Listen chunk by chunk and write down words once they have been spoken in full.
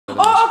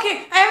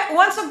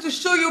one song to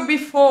show you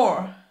before.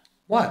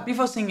 What?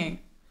 Before singing.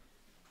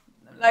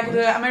 Like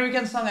the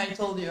American song I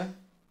told you.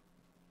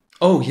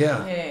 Oh,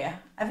 yeah. Yeah.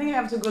 I think I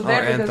have to go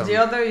there because anthem. the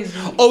other is...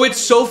 Oh,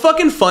 it's so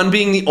fucking fun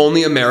being the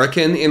only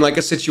American in like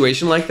a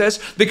situation like this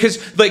because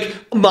like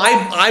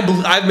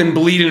I've been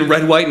bleeding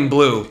red, white, and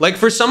blue. Like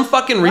for some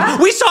fucking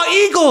reason, we saw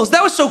eagles.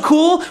 That was so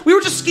cool. We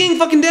were just skiing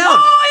fucking down.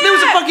 Oh, yeah. There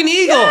was a fucking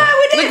eagle. Yeah,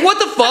 we did. Like what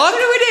the fuck?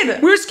 That's what we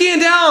did. We were skiing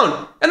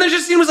down, and then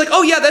Justine was like,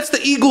 "Oh yeah, that's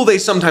the eagle they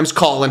sometimes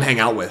call and hang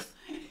out with."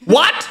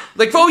 What?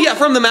 Like oh yeah,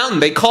 from the mountain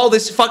they call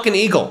this fucking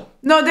eagle.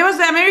 No, there was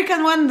the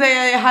American one.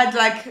 They had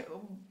like.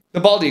 The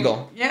bald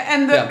eagle. Yeah,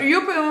 and the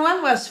European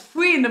one was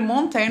free in the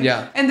mountain.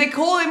 Yeah. And they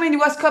called him and he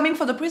was coming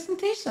for the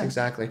presentation.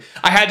 Exactly.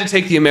 I had to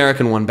take the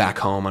American one back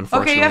home,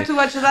 unfortunately. Okay, you have to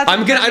watch that. I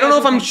don't know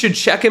if I should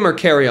check him or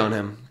carry on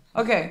him.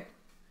 Okay.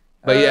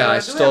 But yeah, I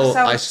stole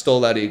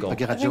that eagle. I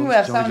think we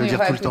have sound if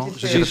I put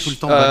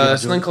it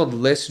Something called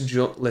Les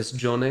Jones. Les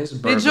Jones.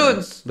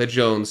 Les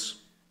Jones.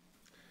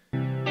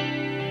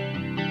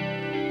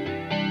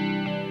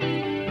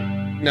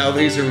 Now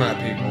these are my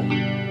people.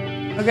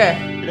 Okay.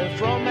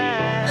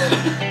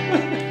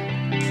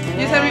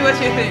 You tell me what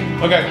you think.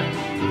 Okay.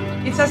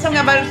 It's a song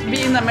about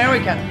being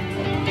American.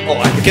 Oh,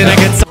 Can I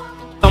get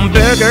some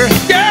burger?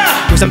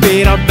 Yeah! With some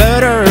peanut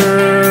butter?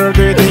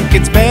 Do you think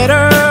it's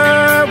better?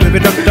 With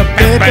it up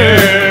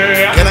better?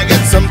 Can I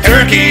get some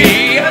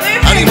turkey?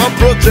 I need more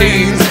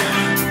protein.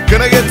 Can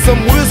I get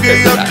some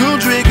whiskey? I could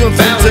drink a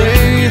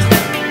fountain.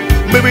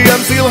 Maybe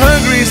I'm still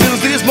hungry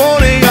since this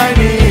morning. I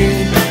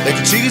need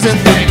like cheese and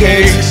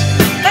pancakes.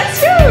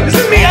 That's you! This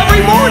is me every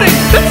morning!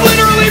 That's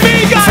literally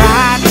me, guys!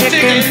 Fried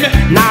chicken,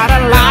 not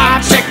a live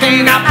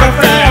chicken. I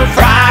prefer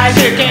fried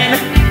chicken.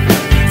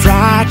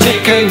 Fried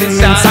chicken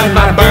inside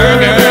my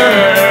burger.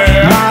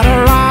 Not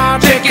a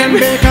raw chicken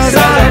because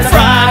I love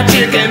fried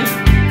chicken.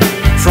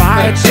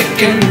 Fried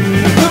chicken.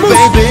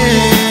 Baby,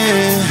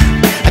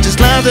 I just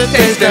love the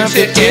taste of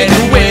chicken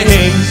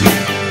wings.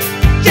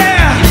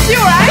 Yeah! You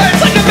right?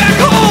 It's like I'm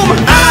back home!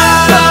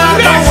 I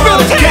don't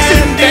want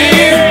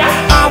candy.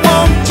 I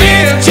want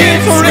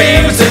chips,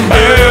 ribs, and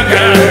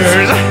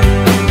burgers.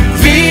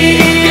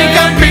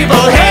 Vegan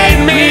people hate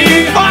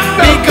me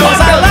because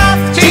I love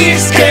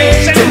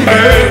cheesecakes and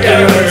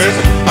burgers.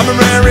 I'm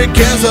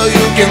American, so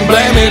you can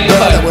blame me,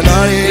 but we're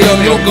not in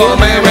your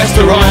gourmet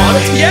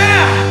restaurant.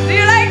 Yeah! Do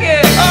you like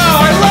it?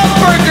 Oh, I love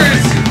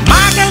burgers!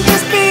 Mac and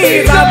cheese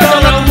pizza,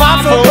 donut,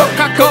 waffle,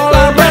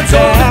 Coca-Cola,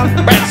 pretzel,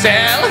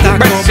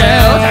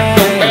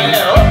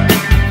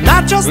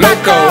 nachos,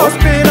 tacos,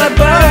 peanut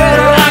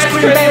butter, ice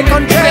cream,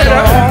 bacon,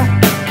 cheddar,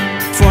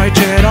 fried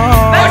cheddar.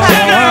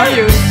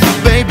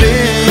 Baby,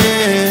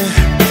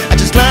 I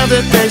just love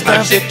the taste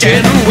of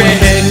Chicken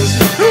wings.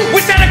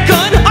 Was that a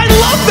gun? I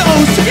love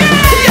those! Yeah!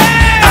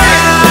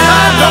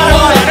 I don't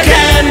want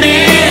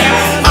candy.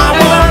 I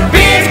want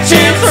beef,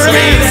 chips,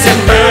 ribs,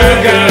 and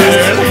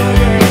burgers.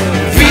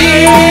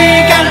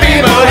 Vegan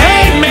people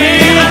hate me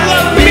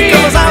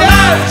because I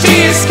love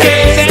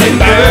cheesecakes and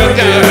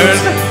burgers.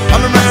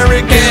 I'm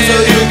American, so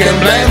you can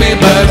blame me,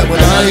 but we're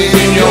not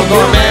in your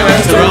gourmet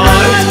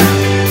restaurant.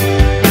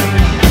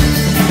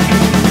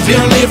 The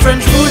only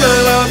French food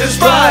I love is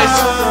fries.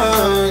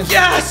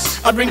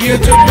 Yes! I'll bring you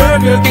to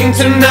Burger King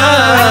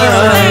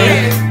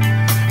tonight.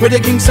 We're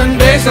taking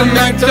Sundays and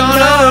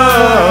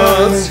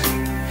McDonald's.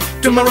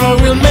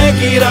 Tomorrow we'll make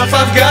it off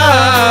of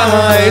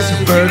guys.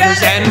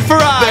 Burgers and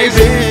fries!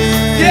 Baby,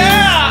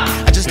 Yeah!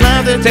 I just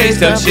love the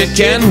taste of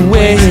chicken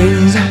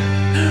wings.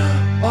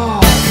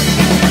 Oh.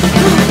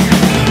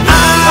 I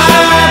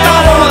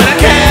don't want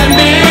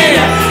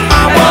candy.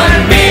 I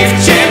want beef,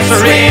 chips,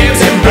 ribs,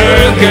 and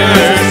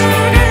burgers.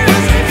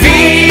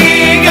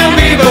 Vegan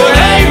people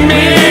hate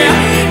me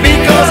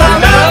because I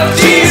love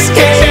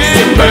cheesecakes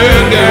and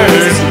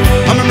burgers.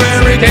 I'm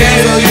American,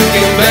 so you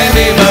can blame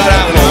me, but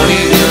I won't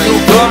eat in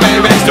your gourmet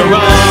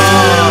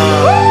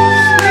restaurant.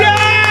 Yeah!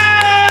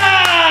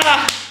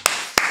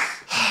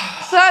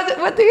 So,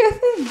 what do you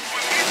think?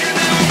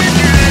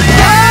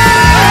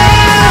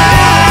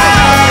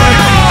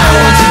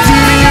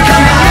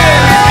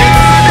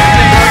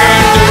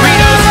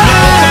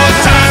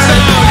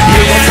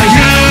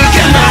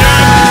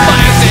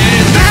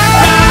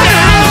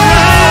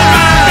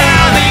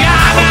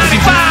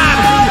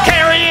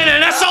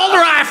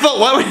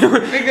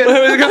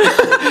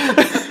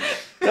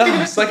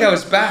 Oh, it's like I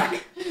was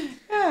back.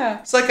 Yeah.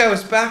 It's like I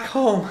was back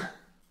home.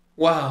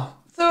 Wow.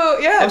 So,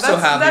 yeah, I'm so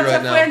happy that's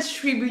right a now. French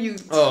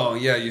tribute. Oh,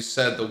 yeah, you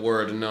said the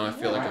word, and now I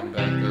feel like I'm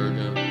back there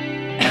again.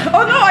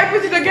 Oh no, I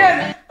put it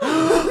again.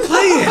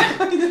 Play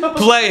it!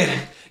 Play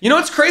it! You know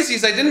what's crazy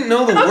is I didn't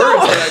know the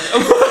words.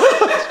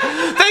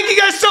 Thank you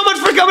guys so much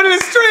for coming to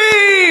the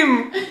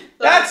stream!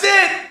 That's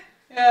it!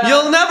 Yeah.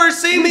 You'll never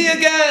see me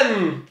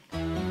again!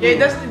 Yeah,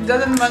 it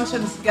doesn't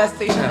mention gas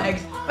station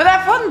eggs. But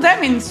I found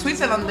them in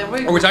Switzerland. They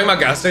were... Are we talking about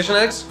gas station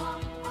eggs?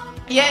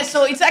 Yeah,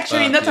 so it's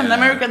actually not an yeah.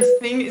 American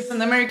thing, it's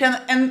an American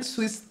and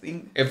Swiss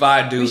thing. If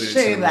I do, We it's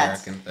share an that.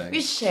 American thing.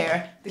 We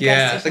share the Yeah,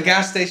 gas the station.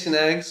 gas station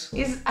eggs.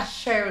 It's a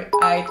shared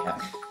item.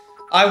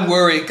 I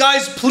worry.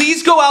 Guys,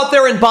 please go out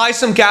there and buy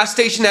some gas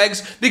station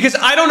eggs because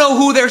I don't know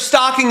who they're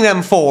stocking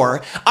them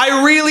for.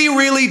 I really,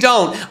 really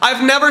don't.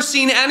 I've never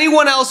seen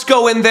anyone else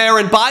go in there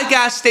and buy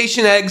gas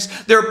station eggs.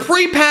 They're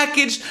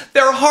pre-packaged,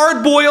 they're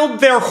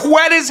hard-boiled, they're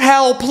wet as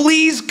hell.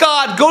 Please,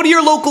 God, go to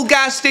your local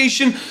gas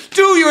station.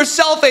 Do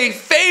yourself a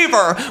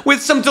favor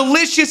with some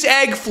delicious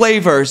egg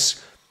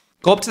flavors.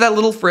 Go up to that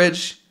little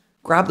fridge,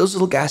 grab those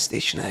little gas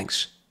station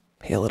eggs,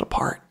 pay a little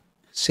part,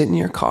 sit in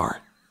your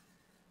car,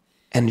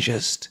 and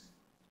just...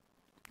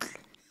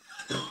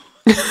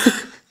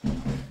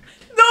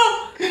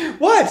 No!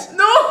 What?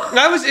 No!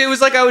 It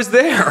was like I was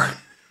there.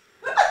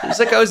 It was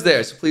like I was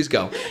there, so please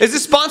go. Is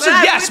this sponsored?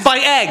 Yes, by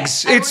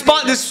eggs.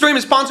 This stream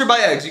is sponsored by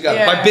eggs. You got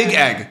it. By Big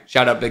Egg.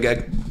 Shout out Big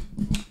Egg.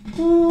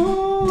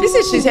 This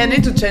is shit. I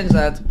need to change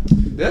that.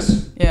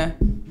 This? Yeah.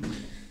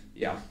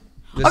 Yeah.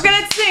 Okay,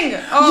 let's sing.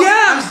 Oh,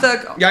 Yeah. I'm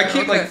stuck. Yeah, I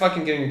keep like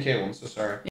fucking getting your cable. I'm so sorry.